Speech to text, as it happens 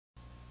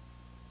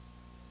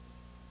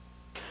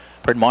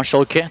Prin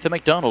Marshal Kathy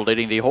McDonald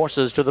leading the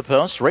horses to the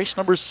post. Race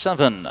number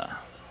 7.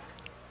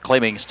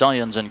 Claiming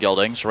Stallions and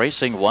Geldings.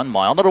 Racing 1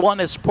 mile. Number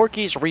 1 is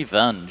Porky's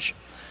Revenge.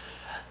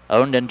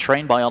 Owned and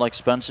trained by Alex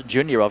Spence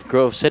Jr. of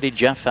Grove City.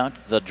 Jeff out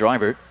the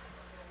driver.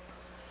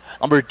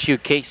 Number 2,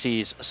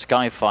 Casey's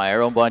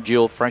Skyfire, owned by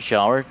Jewel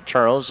Freshour,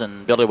 Charles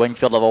and Billy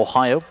Wingfield of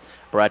Ohio.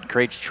 Brad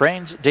Crates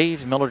trains,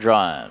 Dave Miller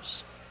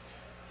drives.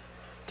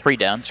 3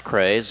 Dance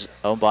Craze,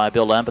 owned by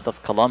Bill Lambeth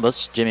of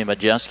Columbus, Jimmy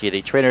Majeski,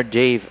 the trainer,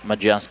 Dave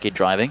Majeski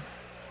driving.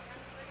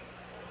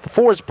 The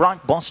 4 is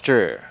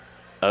Blockbuster,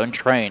 owned,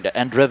 trained,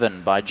 and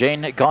driven by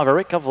Jane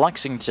Goverick of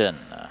Lexington.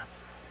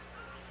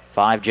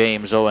 5,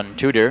 James Owen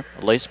Tudor,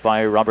 laced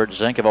by Robert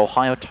Zink of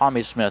Ohio,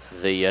 Tommy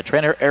Smith, the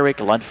trainer, Eric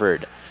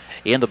Ledford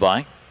in the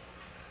bike.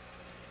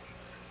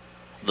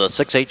 The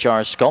 6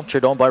 HR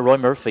Sculptured, owned by Roy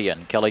Murphy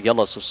and Kelly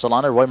Gillis of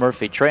Solana. Roy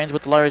Murphy trains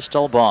with Larry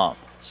Stolbaum.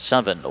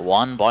 7,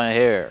 Won by a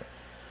Hair.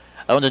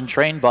 Owned and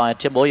trained by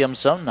Tim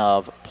Williamson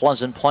of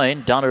Pleasant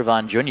Plain,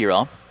 Donovan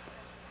Jr.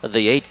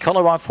 The 8,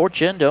 Color of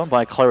Fortune, owned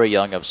by Clara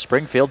Young of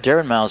Springfield,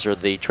 Darren Mauser,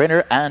 the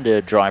trainer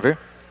and driver.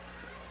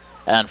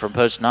 And from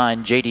post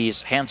 9,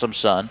 JD's Handsome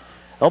Son,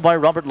 owned by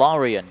Robert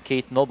Lowry and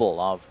Keith Noble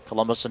of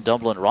Columbus and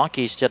Dublin.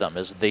 Rocky Stidham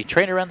is the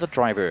trainer and the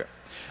driver.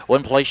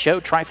 One place show,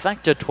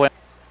 trifecta 12.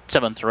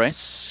 7th race,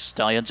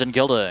 Stallions and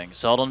Geldings.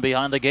 Sullivan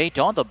behind the gate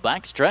on the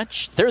back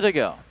stretch. There they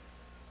go.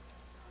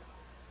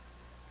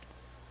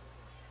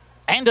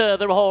 And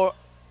they're all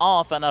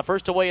off, and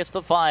first away it's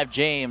the 5,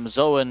 James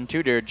Owen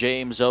Tudor.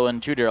 James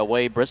Owen Tudor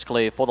away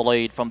briskly for the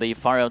lead from the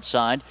far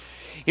outside.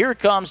 Here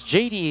comes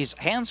JD's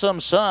Handsome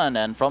Son,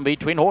 and from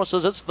between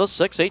horses it's the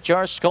 6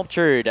 HR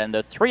Sculptured, and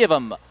the 3 of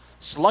them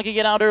slugging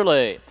it out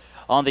early.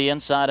 On the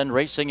inside and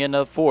racing in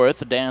the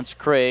 4th, Dance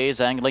Craze.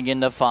 Angling in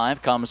the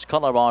 5 comes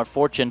Color of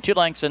Fortune. 2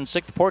 lengths in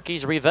 6th,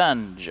 Porky's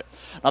Revenge.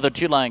 Another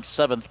 2 lengths,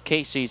 7th,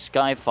 Casey's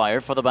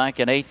Skyfire. For the back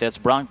in 8th, it's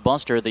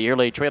Blockbuster, the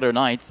early trailer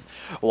 9th.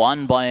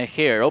 Won by a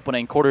Hair,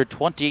 opening quarter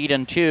 28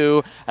 and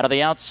 2. Out of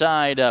the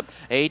outside,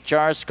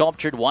 HR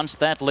Sculptured wants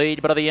that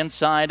lead, but on the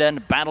inside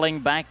and battling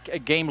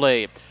back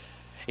gamely.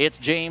 It's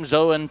James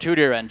Owen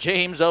Tudor, and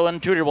James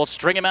Owen Tudor will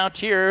string him out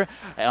here.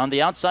 On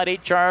the outside,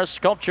 HR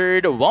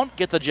Sculptured won't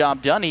get the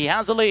job done. He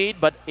has a lead,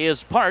 but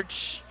is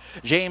parked.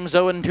 James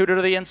Owen Tudor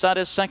to the inside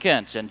is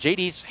 2nd, and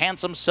JD's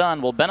Handsome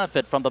Son will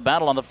benefit from the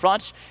battle on the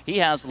front. He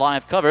has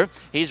live cover.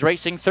 He's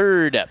racing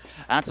 3rd.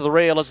 After the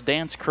rail is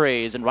Dance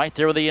Craze, and right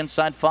there with the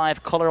inside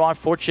 5, Color of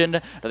Fortune.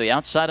 To the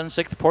outside in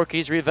 6th,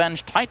 Porky's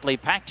Revenge. Tightly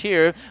packed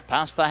here,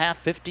 past the half,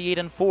 58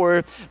 and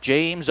 4.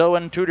 James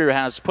Owen Tudor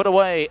has put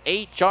away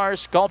HR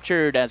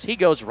Sculptured as he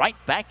goes right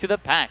back to the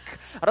pack.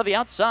 Out of the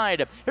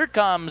outside, here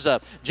comes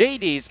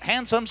JD's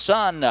Handsome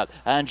Son,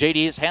 and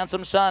JD's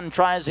Handsome Son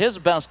tries his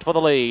best for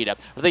the lead.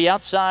 To the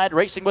outside,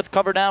 racing with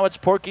cover now, it's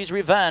Porky's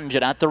Revenge,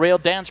 and at the rail,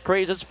 Dance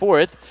Craze is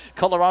 4th.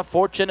 Color of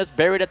Fortune is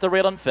buried at the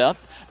rail in 5th.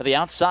 To the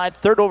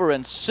outside, 3rd over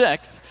in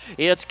 6th.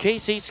 It's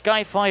Casey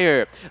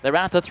Skyfire. They're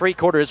at the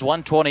 3/4,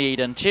 128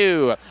 and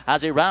 2.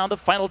 As they round the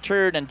final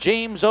turn, and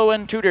James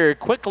Owen Tudor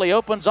quickly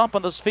opens up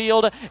on this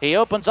field. He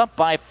opens up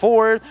by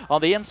 4.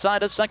 On the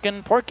inside, a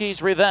 2nd,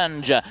 Porky's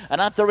Revenge.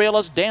 And at the rail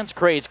is Dance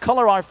Craze.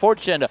 Color Our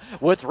Fortune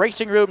with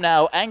racing room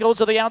now. Angles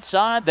to the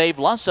outside. They've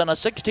less than a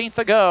 16th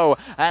to go.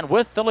 And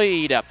with the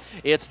lead,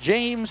 it's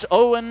James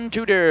Owen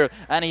Tudor.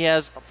 And he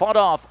has fought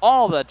off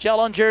all the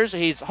challengers.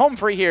 He's home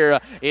free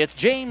here. It's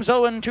James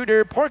Owen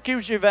Tudor,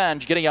 Porky's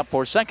Revenge, getting up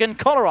for 2nd.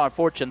 Color Our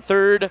Fortune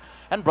 3rd,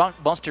 and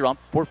Blockbuster up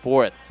for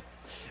 4th.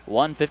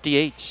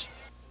 158.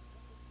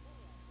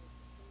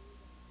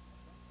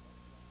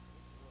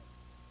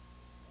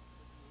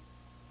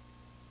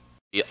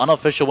 The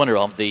unofficial winner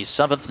of the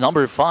 7th,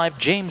 number 5,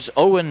 James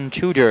Owen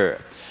Tudor,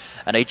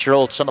 an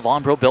 8-year-old son of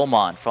Ambro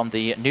Belmont from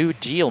the New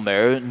Deal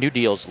mare, New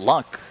Deal's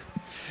Luck.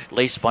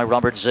 Laced by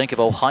Robert Zink of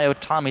Ohio,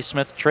 Tommy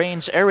Smith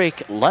trains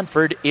Eric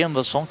Ledford in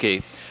the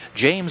sulky.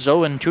 James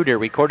Owen Tudor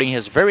recording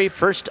his very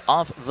first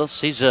of the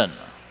season.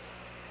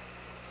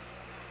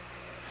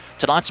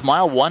 Tonight's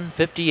mile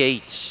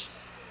 158.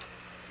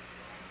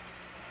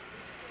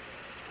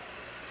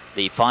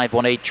 The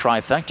 518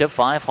 trifecta,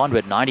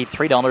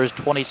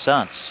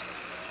 $593.20.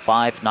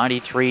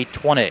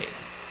 $593.20.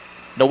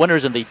 No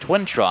winners in the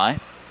twin try.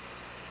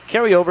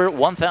 Carryover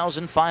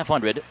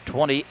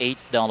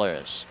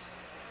 $1,528.